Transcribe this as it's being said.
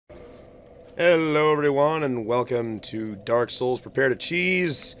Hello everyone and welcome to Dark Souls Prepare to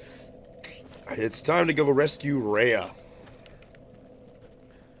Cheese. It's time to go rescue Rhea.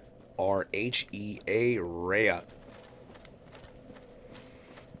 R-H-E-A, Rhea.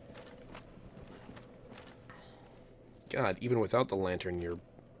 God, even without the lantern, your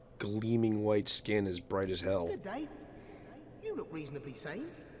gleaming white skin is bright as hell. Good day. You look reasonably sane.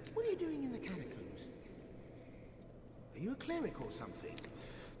 What are you doing in the catacombs? Are you a cleric or something?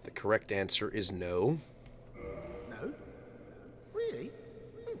 The correct answer is no. No? Really?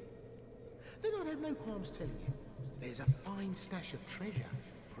 Then I'd have no qualms telling you. There's a fine stash of treasure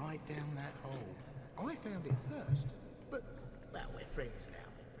right down that hole. I found it first, but, well, we're friends now.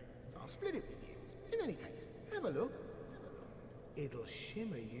 So I'll split it with you. In any case, have a look. It'll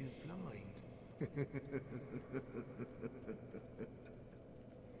shimmer you blind.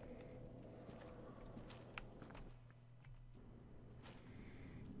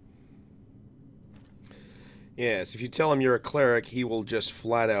 Yes, if you tell him you're a cleric, he will just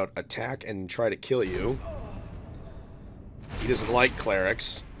flat out attack and try to kill you. He doesn't like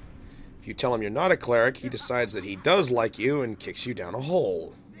clerics. If you tell him you're not a cleric, he decides that he does like you and kicks you down a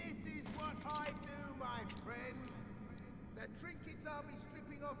hole. This is what I do, my friend. The trinkets I'll be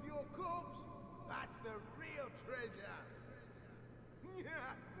stripping off your corpse, that's the real treasure.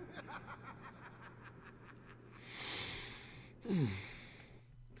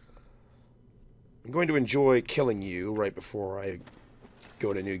 I'm going to enjoy killing you right before I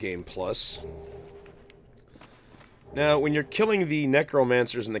go to New Game Plus. Now, when you're killing the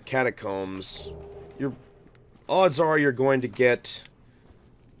necromancers in the catacombs, your odds are you're going to get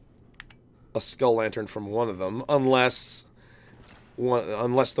a skull lantern from one of them, unless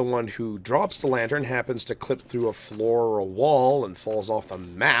the one who drops the lantern happens to clip through a floor or a wall and falls off the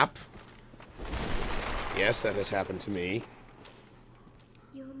map. Yes, that has happened to me.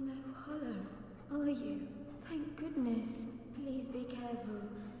 You're no hollow, are you? Thank goodness. Please be careful.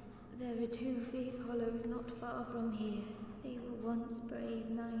 There are two fierce hollows not far from here. They were once brave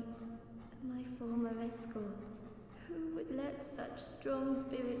knights, my former escorts. Who would let such strong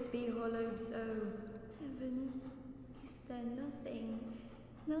spirits be hollowed so? Heavens, is there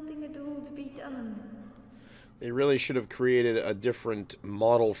nothing at all to be done? They really should have created a different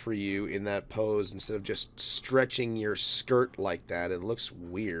model for you in that pose instead of just stretching your skirt like that. It looks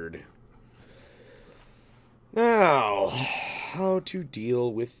weird. Now, how to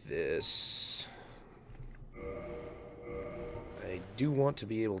deal with this? I do want to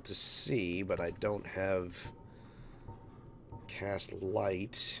be able to see, but I don't have cast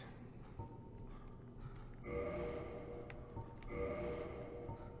light.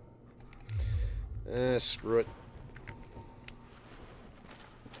 Screw it.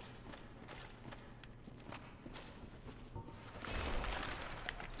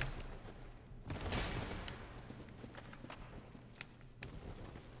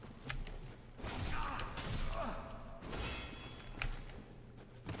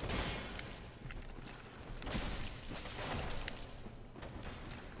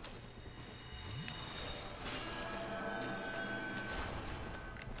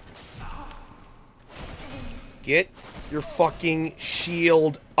 Get your fucking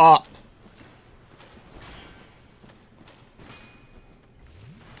shield up.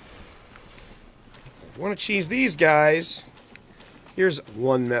 Want to cheese these guys? Here's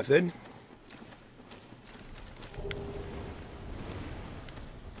one method.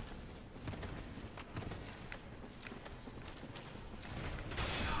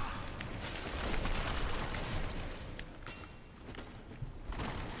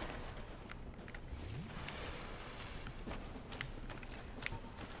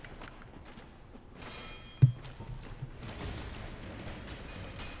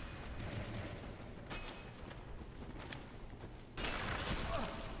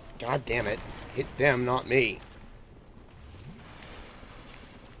 God damn it. Hit them, not me.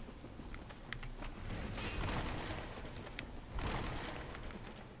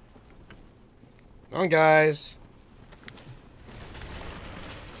 Come on, guys.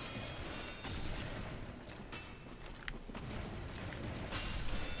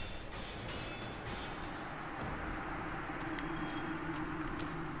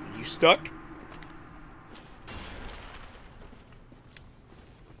 You stuck?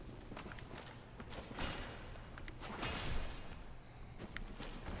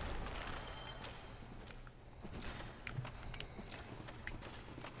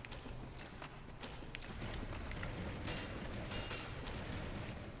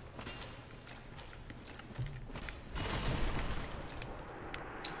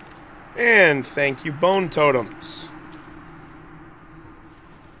 And thank you, bone totems.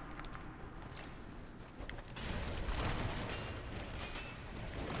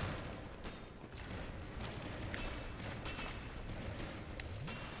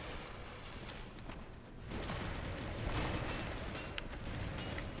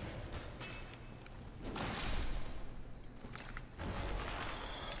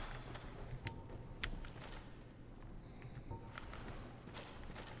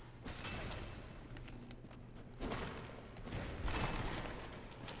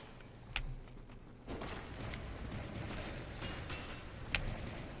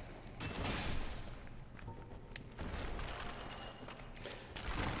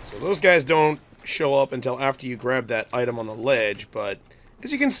 those guys don't show up until after you grab that item on the ledge, but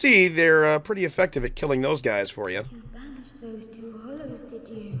as you can see, they're pretty effective at killing those guys for you. You banished those two hollows, did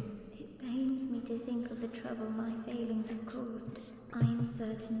you? It pains me to think of the trouble my failings have caused. I am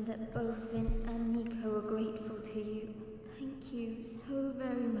certain that both Vince and Nico are grateful to you. Thank you so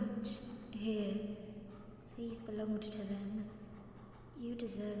very much. Here, these belonged to them. You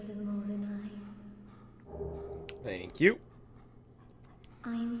deserve them more than I. Thank you.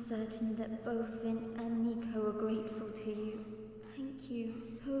 I am certain that both Vince and Nico are grateful to you. Thank you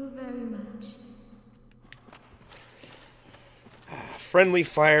so very much. Friendly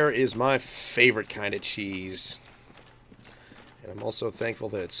fire is my favorite kind of cheese. And I'm also thankful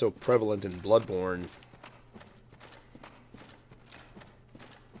that it's so prevalent in Bloodborne.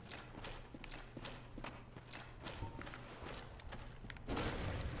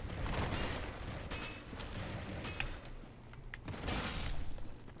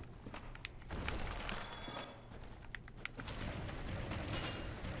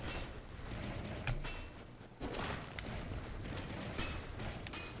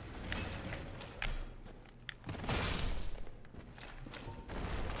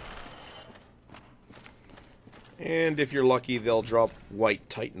 And if you're lucky, they'll drop white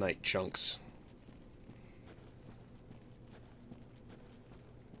Titanite chunks.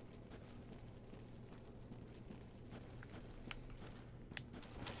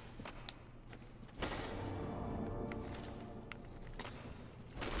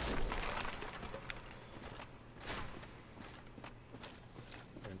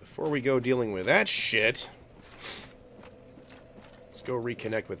 And before we go dealing with that shit, let's go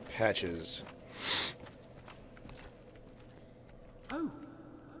reconnect with Patches.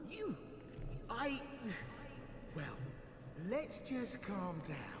 Let's just calm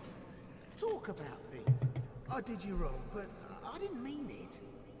down. Talk about things. I did you wrong, but I didn't mean it.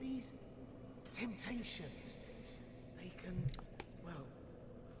 These temptations, they can, well,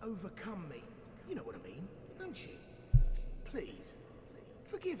 overcome me. You know what I mean, don't you? Please,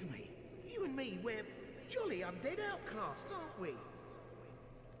 forgive me. You and me, we're jolly undead outcasts, aren't we?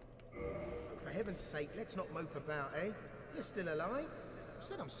 Oh, for heaven's sake, let's not mope about, eh? You're still alive? I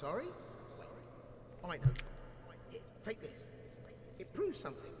said I'm sorry. Wait, I know. Here, take this. It proves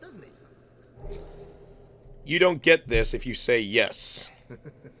something, doesn't it? You don't get this if you say yes.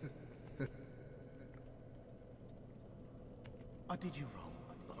 I did you wrong,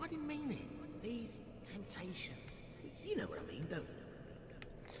 but I didn't mean it. These temptations, you know what I mean, don't you?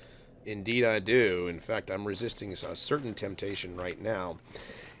 Indeed I do. In fact, I'm resisting a certain temptation right now.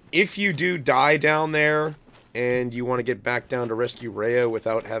 If you do die down there, and you want to get back down to rescue Rhea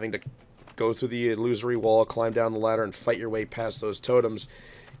without having to go through the illusory wall, climb down the ladder, and fight your way past those totems,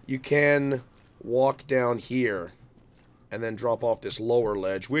 you can walk down here and then drop off this lower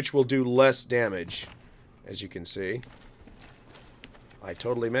ledge, which will do less damage, as you can see. I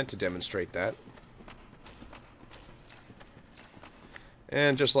totally meant to demonstrate that.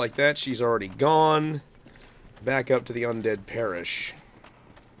 And just like that, she's already gone. Back up to the Undead Parish.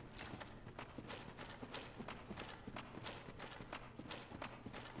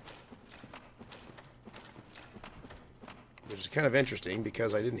 Which is kind of interesting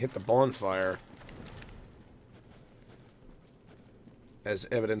because I didn't hit the bonfire, as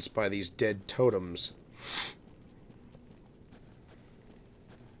evidenced by these dead totems.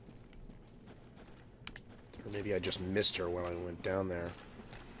 Or maybe I just missed her when I went down there.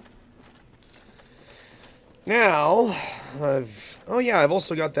 Now, I've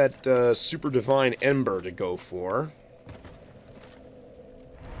also got that Super Divine Ember to go for.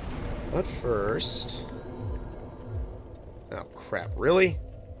 But first... Oh, crap. Really?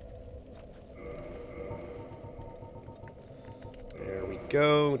 There we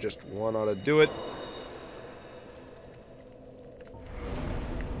go. Just one ought to do it.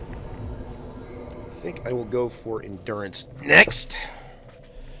 I think I will go for Endurance next.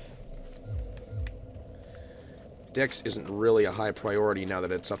 Dex isn't really a high priority now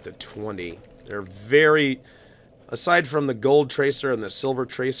that it's up to 20. They're very... Aside from the Gold Tracer and the Silver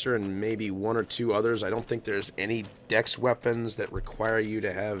Tracer and maybe one or two others, I don't think there's any Dex weapons that require you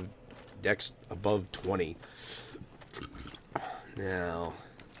to have Dex above 20. Now,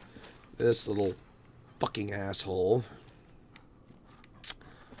 this little fucking asshole.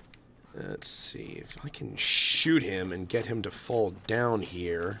 Let's see if I can shoot him and get him to fall down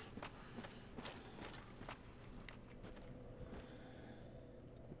here.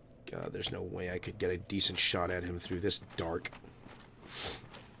 God, there's no way I could get a decent shot at him through this dark.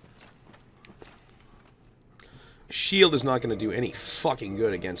 Shield is not going to do any fucking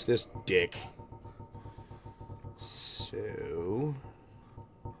good against this dick. So...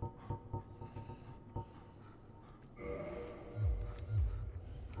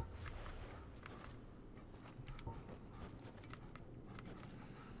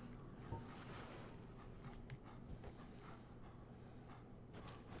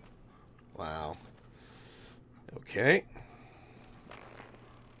 Okay.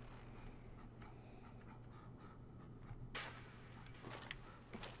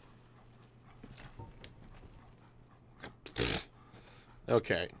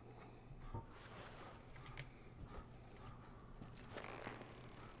 Okay.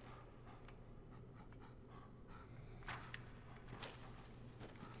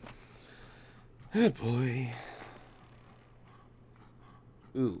 Oh boy.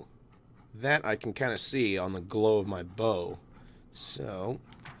 Ooh. That I can kind of see on the glow of my bow. So,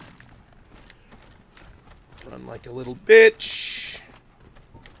 run like a little bitch.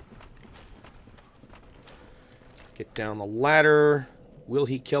 Get down the ladder. Will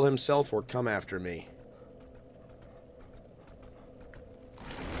he kill himself or come after me?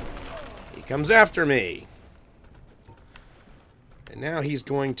 He comes after me. And now he's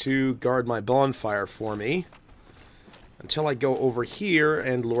going to guard my bonfire for me until I go over here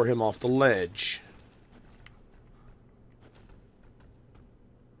and lure him off the ledge.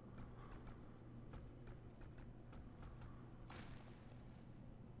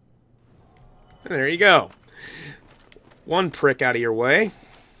 And there you go. One prick out of your way.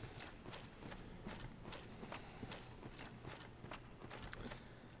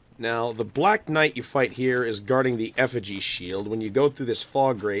 Now, the Black Knight you fight here is guarding the effigy shield. When you go through this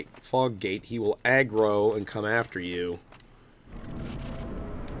fog gate, he will aggro and come after you.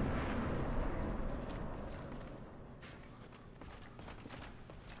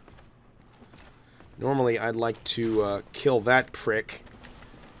 Normally, I'd like to kill that prick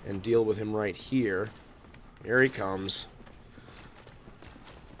and deal with him right here. Here he comes.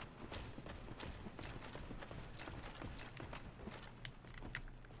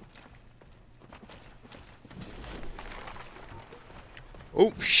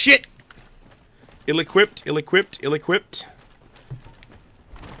 Oh, shit! Ill-equipped, ill-equipped, ill-equipped.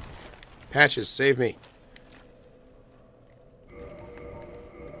 Patches, save me.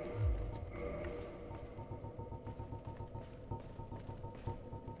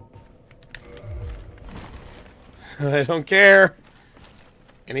 I don't care.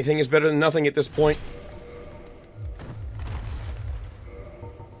 Anything is better than nothing at this point.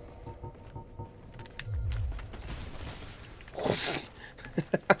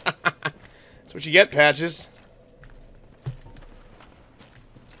 That's what you get, Patches.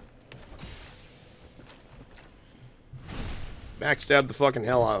 Backstab the fucking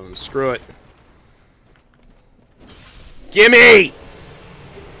hell out of him. Screw it. Gimme!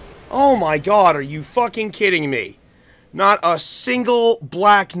 Oh my god, are you fucking kidding me? Not a single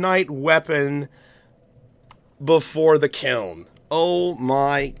Black Knight weapon before the kiln. Oh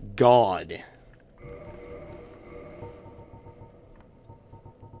my god.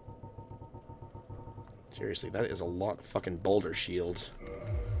 Seriously, that is a lot of fucking boulder shields.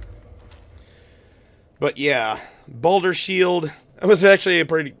 But yeah, boulder shield, that was actually a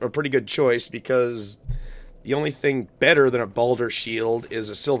pretty good choice, because the only thing better than a boulder shield is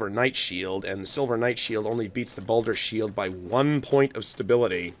a Silver Knight shield, and the Silver Knight shield only beats the boulder shield by 1 point of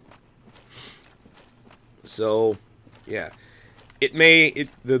stability. So, yeah.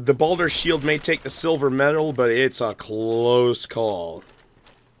 The boulder shield may take the silver medal, but it's a close call.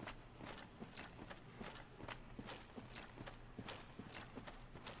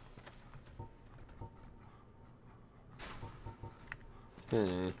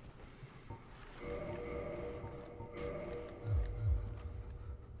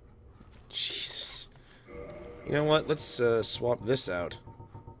 Jesus. You know what? Let's swap this out.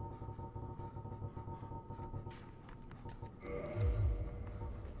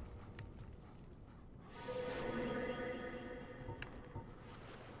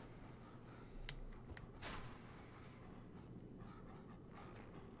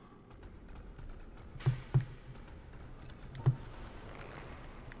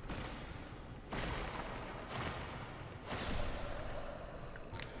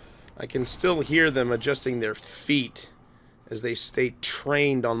 I can still hear them adjusting their feet as they stay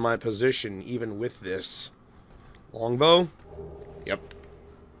trained on my position, even with this. Longbow? Yep.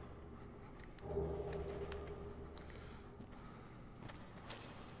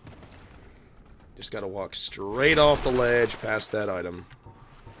 Just gotta walk straight off the ledge past that item.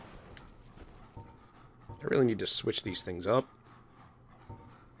 I really need to switch these things up.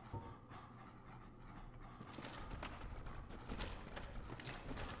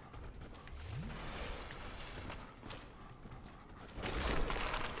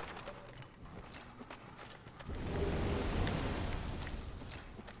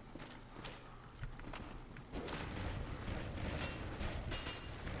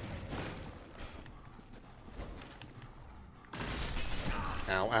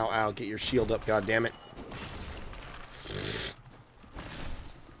 Ow, ow, ow. Get your shield up, goddammit.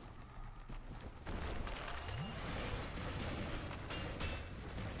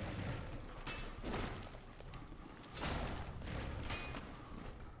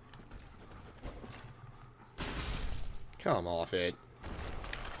 Come off it.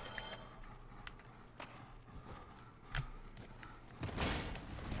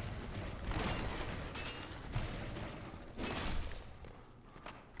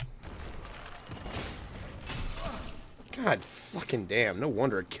 God fucking damn. No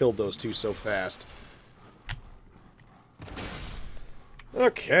wonder it killed those two so fast.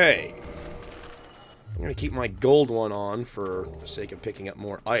 Okay. I'm going to keep my gold one on for the sake of picking up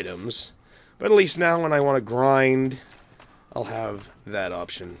more items. But at least now when I want to grind, I'll have that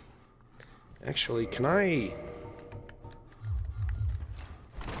option. Actually, can I...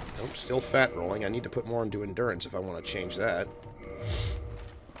 Nope, still fat rolling. I need to put more into endurance if I want to change that.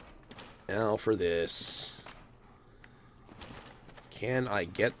 Now for this. Can I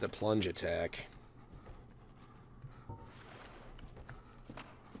get the plunge attack?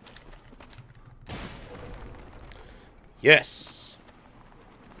 Yes!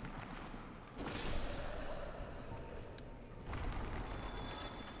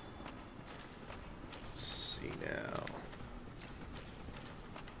 Let's see now.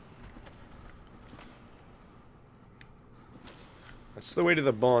 That's the way to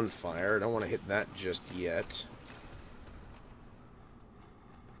the bonfire. I don't want to hit that just yet.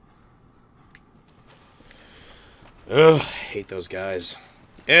 Ugh, hate those guys.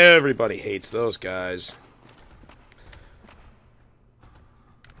 Everybody hates those guys.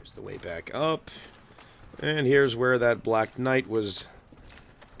 Here's the way back up. And here's where that Black Knight was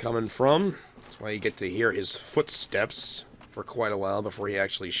coming from. That's why you get to hear his footsteps for quite a while before he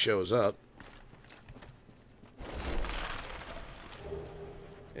actually shows up.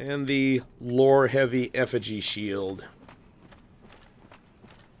 And the lore-heavy effigy shield.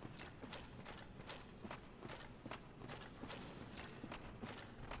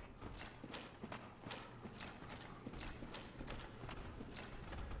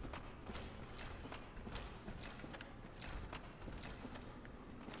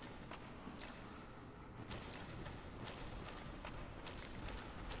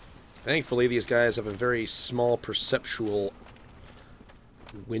 Thankfully, these guys have a very small perceptual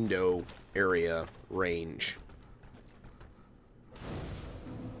window area range.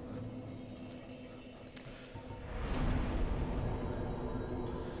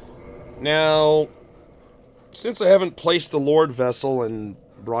 Now, since I haven't placed the Lord Vessel and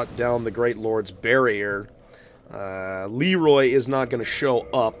brought down the Great Lord's Barrier, Leroy is not going to show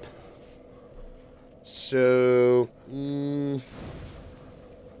up. So...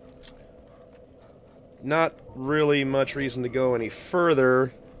 not really much reason to go any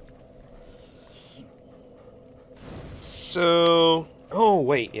further. So... oh,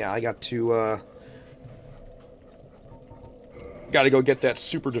 wait, yeah, I got to, gotta go get that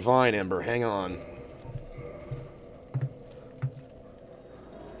Super Divine Ember. Hang on.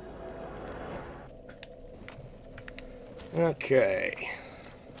 Okay.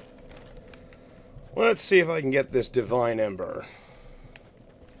 Let's see if I can get this Divine Ember.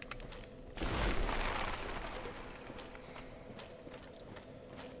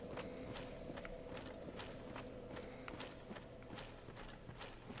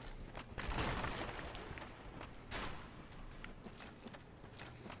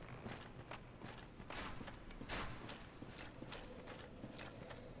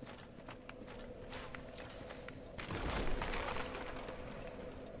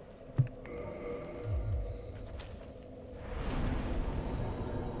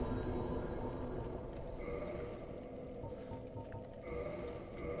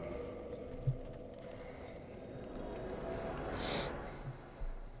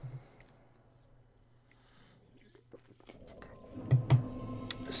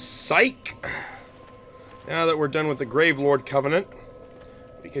 Psych! Now that we're done with the Gravelord Covenant,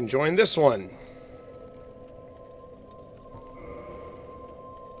 we can join this one.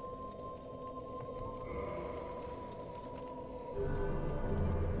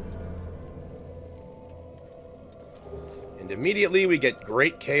 And immediately we get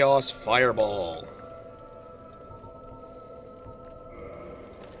Great Chaos Fireball.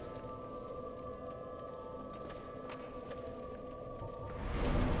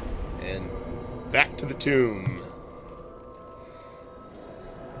 Back to the tomb.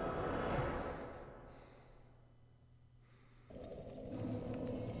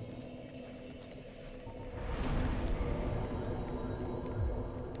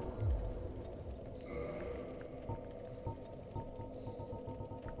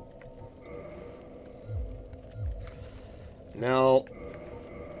 Now,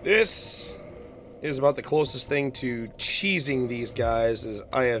 this is about the closest thing to cheesing these guys as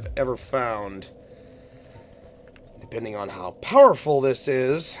I have ever found. Depending on how powerful this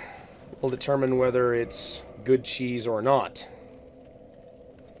is, will determine whether it's good cheese or not.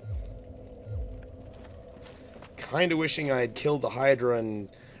 Kinda wishing I had killed the Hydra and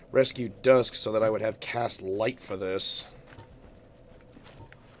rescued Dusk so that I would have cast light for this.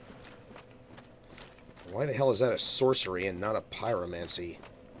 Why the hell is that a sorcery and not a pyromancy?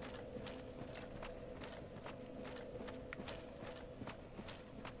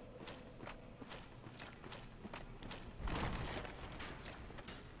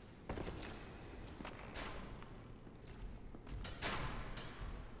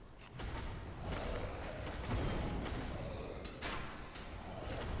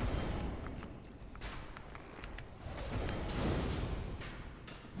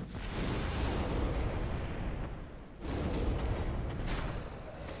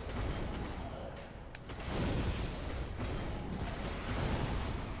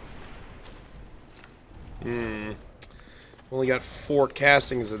 Only got 4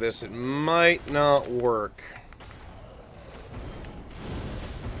 castings of this. It might not work.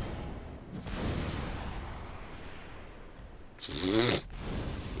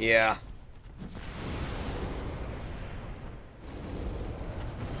 Yeah.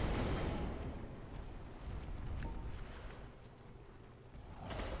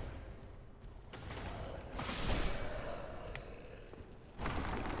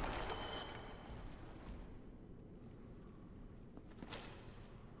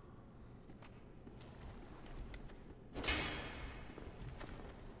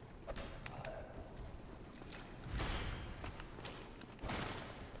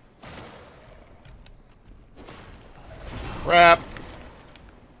 Crap.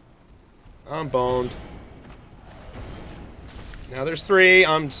 I'm boned. Now there's 3.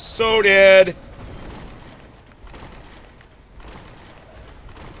 I'm so dead.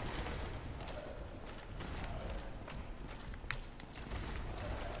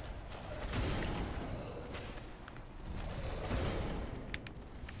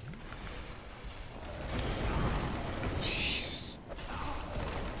 Jesus.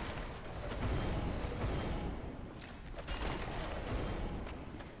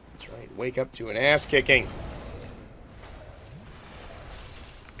 That's right. Wake up to an ass kicking.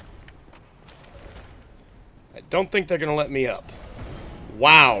 I don't think they're gonna let me up.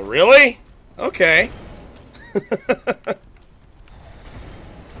 Wow, really? Okay.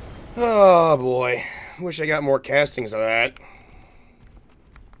 Oh boy. Wish I got more castings of that.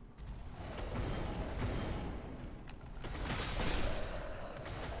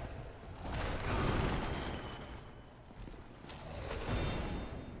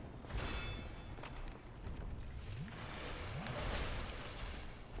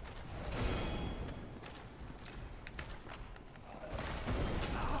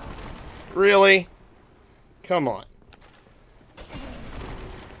 Really? Come on.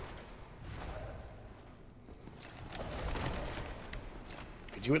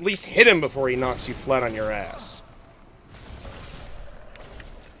 Could you at least hit him before he knocks you flat on your ass?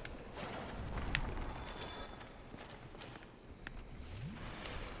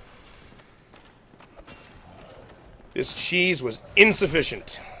 This cheese was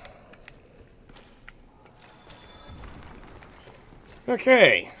insufficient.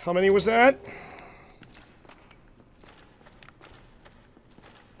 Okay, how many was that?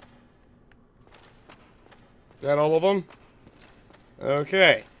 That all of them?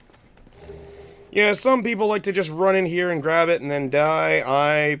 Okay. Yeah, some people like to just run in here and grab it and then die.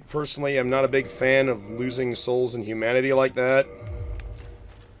 I personally am not a big fan of losing souls in humanity like that.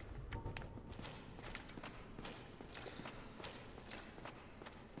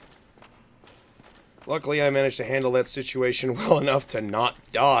 Luckily, I managed to handle that situation well enough to not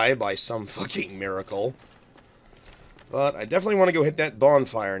die by some fucking miracle. But I definitely want to go hit that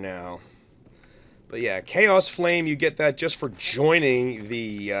bonfire now. But yeah, Chaos Flame, you get that just for joining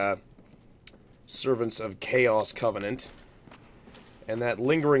the Servants of Chaos Covenant. And that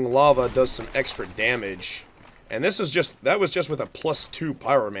Lingering Lava does some extra damage. And this is just, that was just with a +2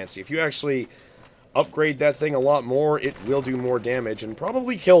 Pyromancy. If you actually upgrade that thing a lot more, it will do more damage and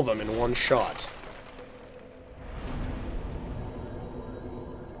probably kill them in one shot.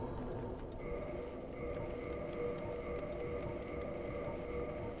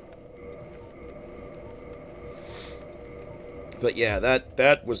 But yeah,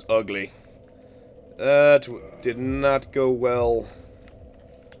 that was ugly. That did not go well.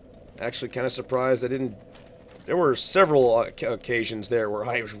 Actually, kind of surprised I didn't... There were several occasions there where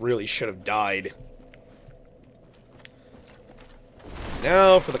I really should have died.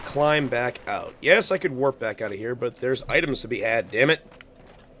 Now for the climb back out. Yes, I could warp back out of here, but there's items to be had, damn it.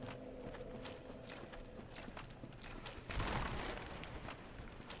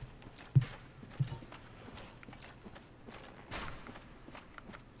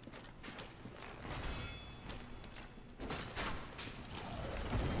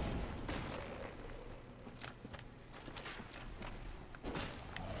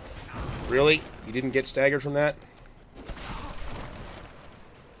 Really? You didn't get staggered from that?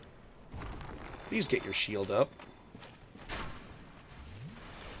 Please get your shield up.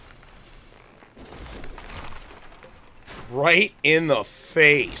 Right in the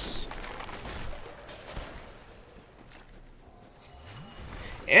face.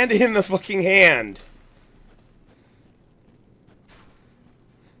 And in the fucking hand.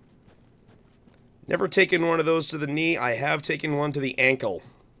 Never taken one of those to the knee. I have taken one to the ankle.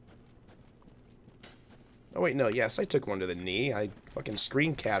 Oh wait, no, yes, I took one to the knee. I fucking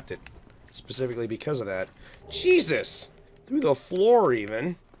screen capped it. Specifically because of that. Jesus! Through the floor,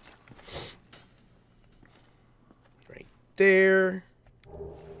 even. Right there.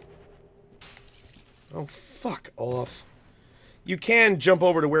 Oh, fuck off. You can jump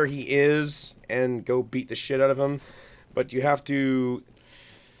over to where he is and go beat the shit out of him, but you have to...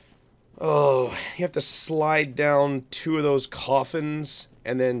 Oh, you have to slide down 2 of those coffins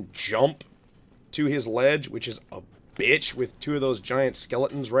and then jump to his ledge, which is a bitch with 2 of those giant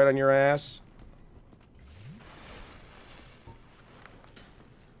skeletons right on your ass.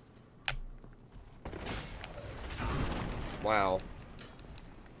 Wow.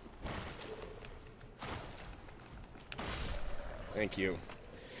 Thank you.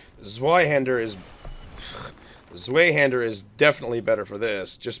 The Zweihander is definitely better for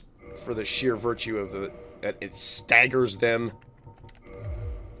this, just for the sheer virtue of that it staggers them.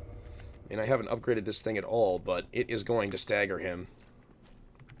 And I haven't upgraded this thing at all, but it is going to stagger him.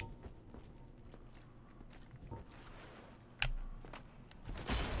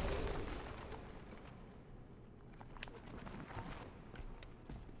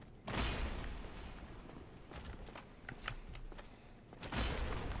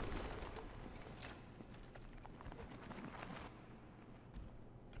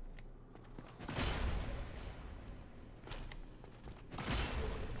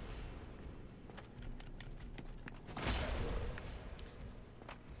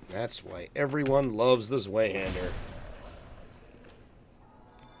 That's why everyone loves the Zweihander.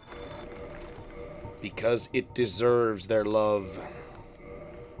 Because it deserves their love.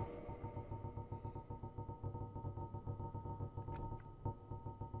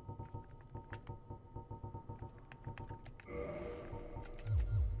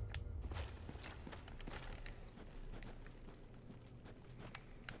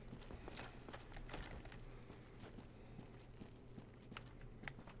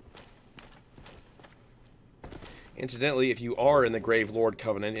 Incidentally, if you are in the Gravelord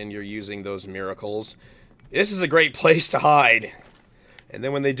Covenant and you're using those miracles, this is a great place to hide. And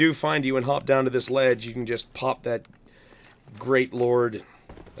then when they do find you and hop down to this ledge, you can just pop that Gravelord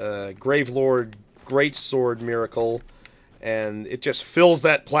Greatsword miracle, and it just fills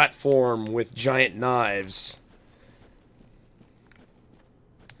that platform with giant knives.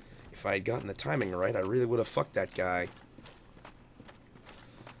 If I had gotten the timing right, I really would have fucked that guy.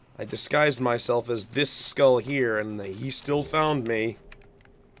 I disguised myself as this skull here, and he still found me.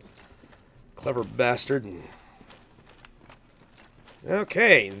 Clever bastard.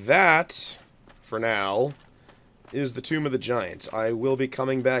 Okay, that, for now, is the Tomb of the Giants. I will be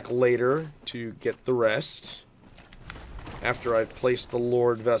coming back later to get the rest. After I've placed the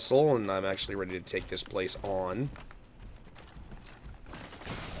Lord Vessel, and I'm actually ready to take this place on.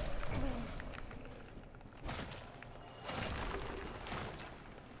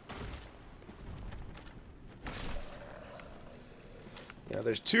 Now,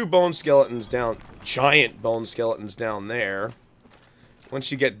 there's 2 bone skeletons down, giant bone skeletons down there.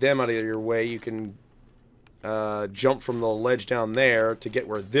 Once you get them out of your way, you can jump from the ledge down there to get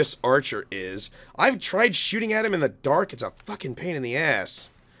where this archer is. I've tried shooting at him in the dark. It's a fucking pain in the ass.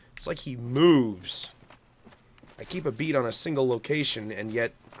 It's like he moves. I keep a beat on a single location, and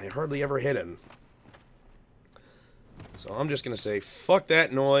yet I hardly ever hit him. So I'm just going to say, fuck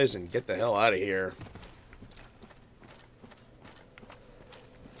that noise and get the hell out of here.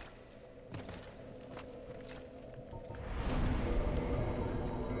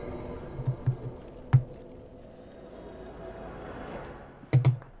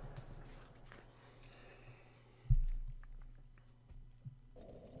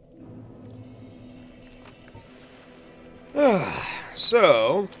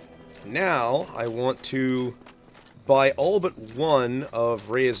 So, now I want to buy all but one of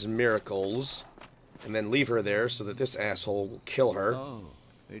Rhea's miracles, and then leave her there so that this asshole will kill her. Oh,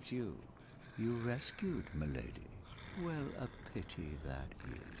 it's you. You rescued milady. Well, a pity that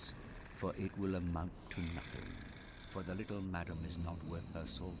is, for it will amount to nothing. For the little madam is not worth her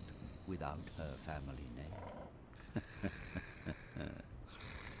salt without her family name.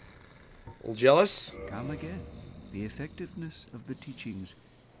 A little jealous? Come again. The effectiveness of the teachings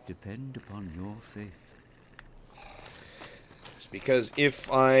depend upon your faith. It's because if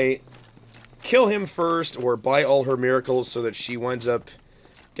I kill him first, or buy all her miracles so that she winds up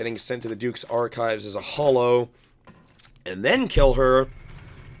getting sent to the Duke's archives as a hollow, and then kill her,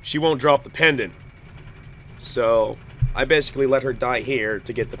 she won't drop the pendant. So, I basically let her die here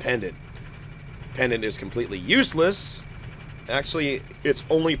to get the pendant. Pendant is completely useless. Actually, its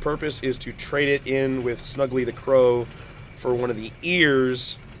only purpose is to trade it in with Snuggly the Crow for one of the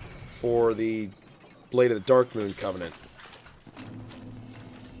ears for the Blade of the Darkmoon Covenant.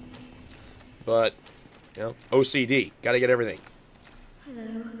 But, you know, OCD. Gotta get everything.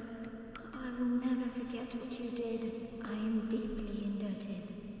 Hello. I will never forget what you did. I am deeply indebted,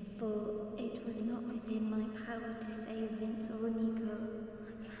 for it was not within my power to save Vince or Nico.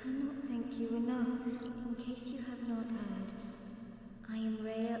 I cannot thank you enough. In case you have not heard, I am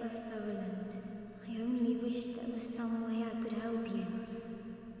Rhea of Thoroland. I only wish there was some way I could help you.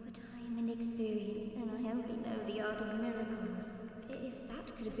 But I am inexperienced, and I only know the art of miracles. If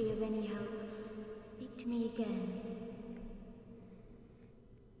that could be of any help, speak to me again.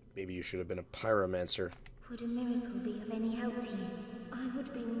 Maybe you should have been a pyromancer. Would a miracle be of any help to you? I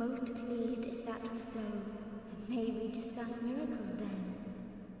would be most pleased if that was so. May we discuss miracles then?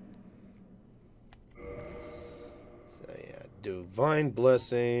 So yeah, Divine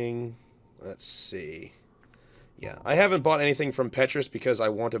Blessing. Let's see. Yeah, I haven't bought anything from Petrus because I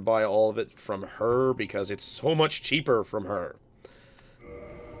want to buy all of it from her because it's so much cheaper from her.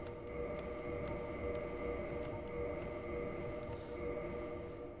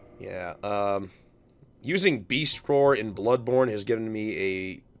 Yeah, using Beast Roar in Bloodborne has given me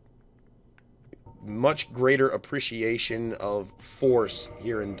a much greater appreciation of Force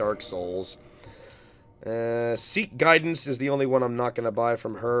here in Dark Souls. Seek Guidance is the only one I'm not going to buy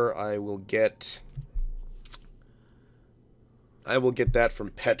from her. I will get that from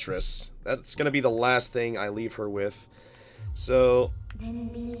Petrus. That's going to be the last thing I leave her with. So... Then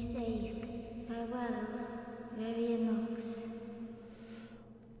be safe. Farewell, Nox.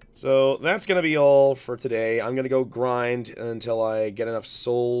 So that's going to be all for today. I'm going to go grind until I get enough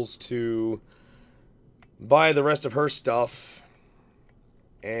souls to buy the rest of her stuff.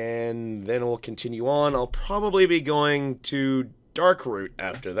 And then we'll continue on. I'll probably be going to Darkroot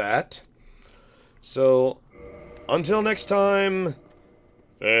after that. So, until next time,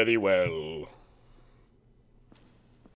 fare thee well.